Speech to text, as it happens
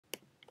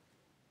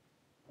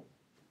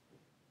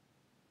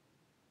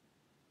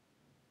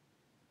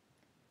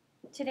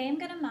Today I'm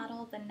going to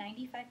model the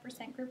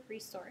 95% group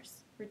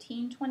resource,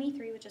 routine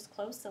 23, which is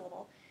closed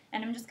syllable,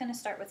 and I'm just going to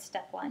start with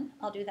step 1.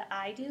 I'll do the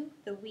I do,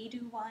 the we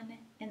do 1,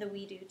 and the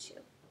we do 2.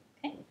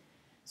 Okay,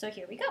 so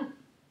here we go.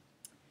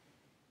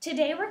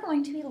 Today we're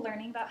going to be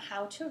learning about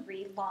how to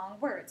read long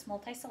words,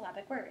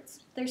 multisyllabic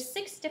words. There's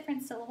 6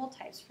 different syllable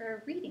types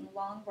for reading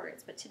long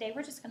words, but today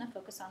we're just going to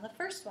focus on the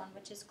first one,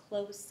 which is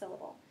closed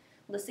syllable.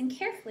 Listen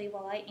carefully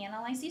while I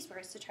analyze these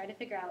words to try to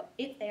figure out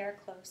if they are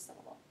closed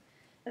syllable.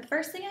 The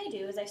first thing I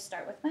do is I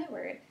start with my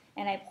word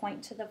and I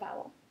point to the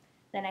vowel.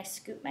 Then I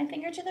scoop my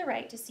finger to the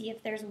right to see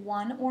if there's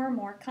one or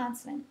more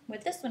consonant.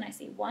 With this one I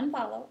see one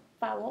vowel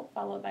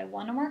followed by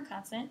one or more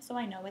consonant, so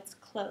I know it's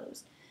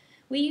closed.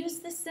 We use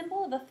the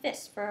symbol of a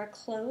fist for a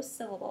closed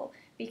syllable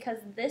because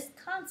this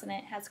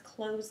consonant has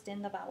closed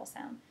in the vowel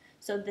sound.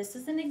 So this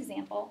is an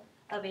example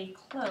of a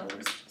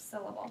closed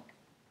syllable.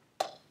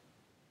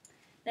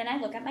 Then I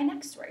look at my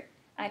next word.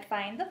 I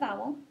find the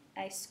vowel.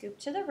 I scoop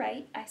to the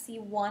right, I see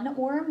one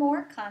or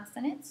more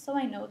consonants, so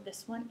I know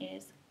this one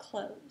is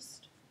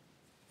closed.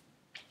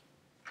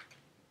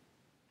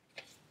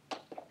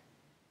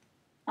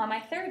 On my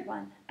third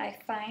one, I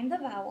find the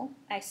vowel,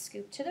 I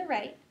scoop to the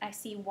right, I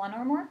see one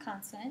or more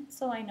consonants,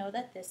 so I know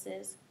that this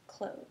is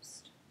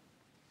closed.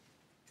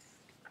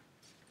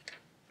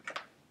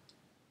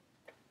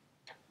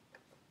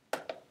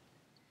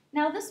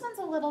 Now this one's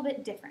a little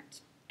bit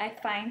different. I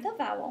find the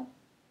vowel,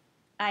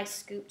 I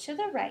scoop to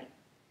the right,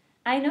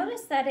 I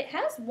notice that it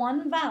has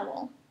one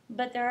vowel,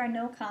 but there are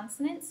no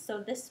consonants, so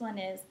this one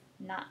is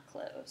not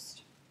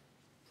closed.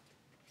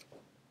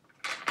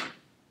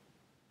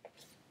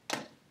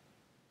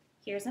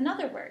 Here's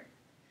another word.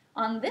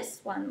 On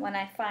this one, when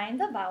I find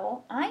the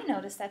vowel, I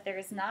notice that there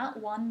is not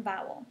one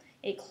vowel.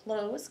 A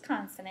closed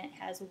consonant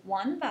has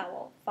one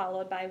vowel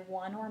followed by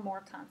one or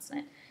more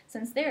consonant.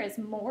 Since there is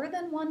more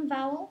than one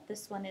vowel,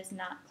 this one is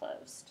not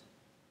closed.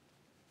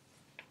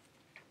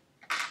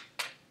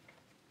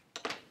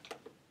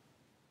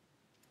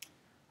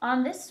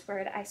 On this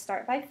word, I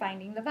start by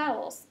finding the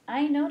vowels.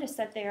 I notice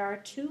that there are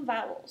 2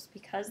 vowels.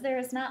 Because there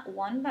is not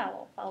one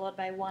vowel followed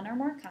by one or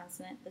more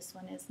consonant, this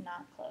one is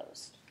not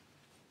closed.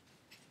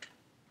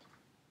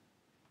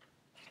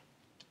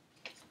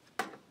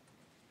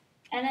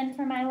 And then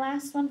for my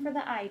last one for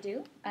the I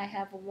do, I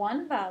have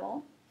one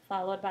vowel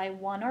followed by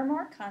one or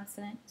more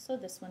consonant, so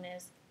this one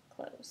is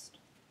closed.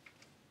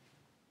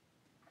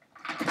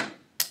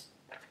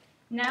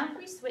 Now if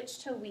we switch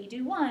to we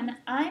do 1,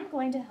 I'm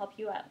going to help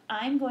you out.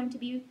 I'm going to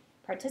be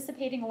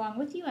participating along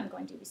with you. I'm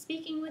going to be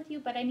speaking with you,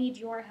 but I need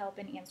your help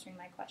in answering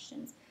my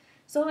questions.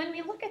 So when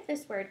we look at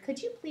this word,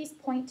 could you please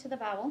point to the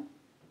vowel?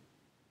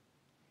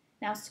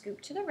 Now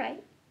scoop to the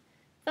right.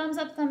 Thumbs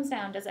up, thumbs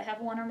down. Does it have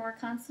one or more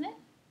consonant?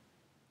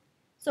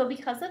 So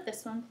because of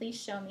this one,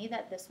 please show me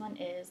that this one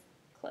is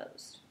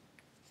closed.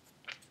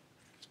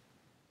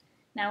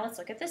 Now let's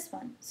look at this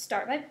one.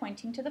 Start by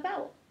pointing to the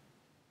vowel.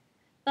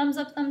 Thumbs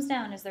up, thumbs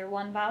down. Is there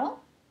one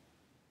vowel?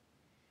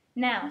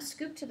 Now,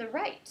 scoop to the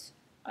right.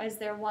 Is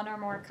there one or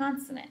more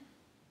consonant?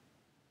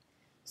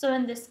 So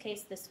in this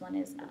case, this one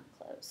is not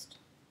closed.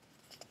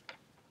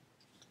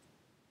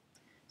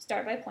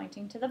 Start by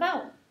pointing to the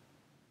vowel.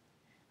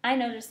 I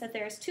notice that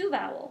there's 2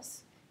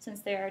 vowels.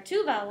 Since there are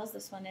 2 vowels,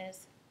 this one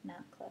is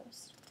not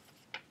closed.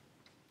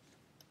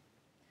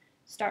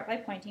 Start by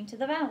pointing to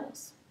the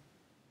vowels.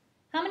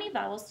 How many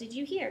vowels did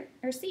you hear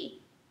or see?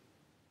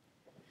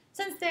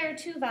 Since there are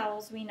 2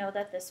 vowels, we know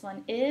that this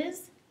one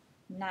is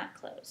not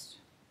closed.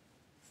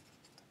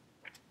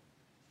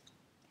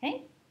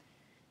 Okay?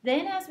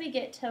 Then as we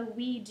get to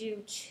we do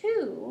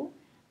 2,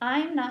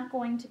 I'm not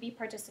going to be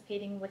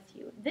participating with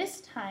you.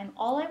 This time,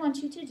 all I want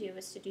you to do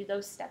is to do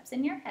those steps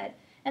in your head,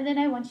 and then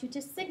I want you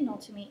to signal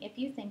to me if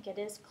you think it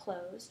is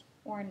closed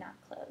or not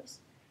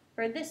closed.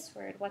 For this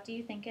word, what do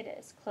you think it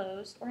is?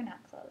 Closed or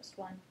not closed?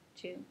 1,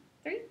 2,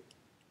 3.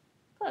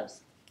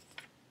 Closed.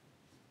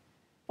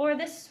 For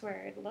this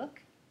word,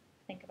 look,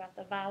 think about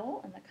the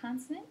vowel and the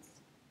consonants.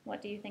 What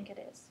do you think it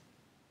is?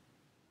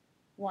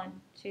 1,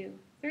 2,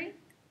 3.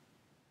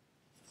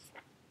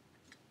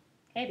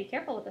 Okay, be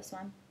careful with this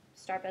one.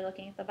 Start by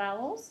looking at the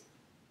vowels,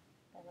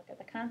 then look at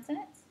the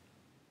consonants.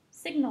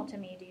 Signal to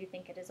me, do you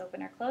think it is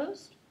open or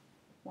closed?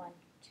 1,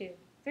 2,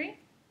 3.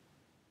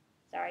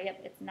 Sorry,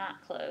 yep, it's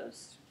not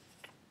closed.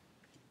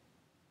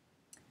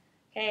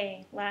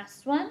 Okay,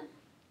 last one.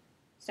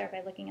 Start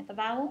by looking at the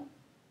vowel.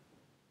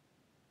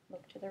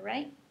 Look to the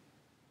right.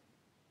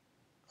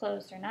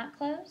 Closed or not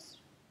closed?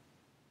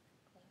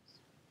 Closed.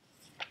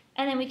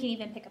 And then we can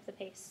even pick up the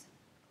pace.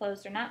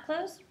 Closed or not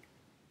closed?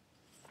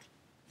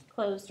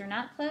 Closed or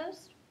not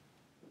closed?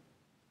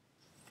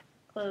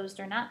 Closed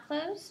or not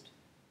closed?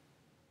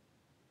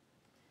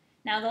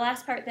 Now the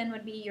last part then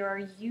would be your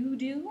you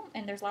do,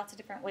 and there's lots of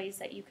different ways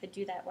that you could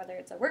do that, whether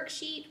it's a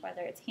worksheet,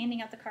 whether it's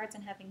handing out the cards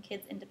and having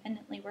kids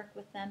independently work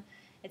with them.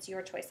 It's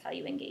your choice how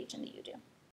you engage in the you do.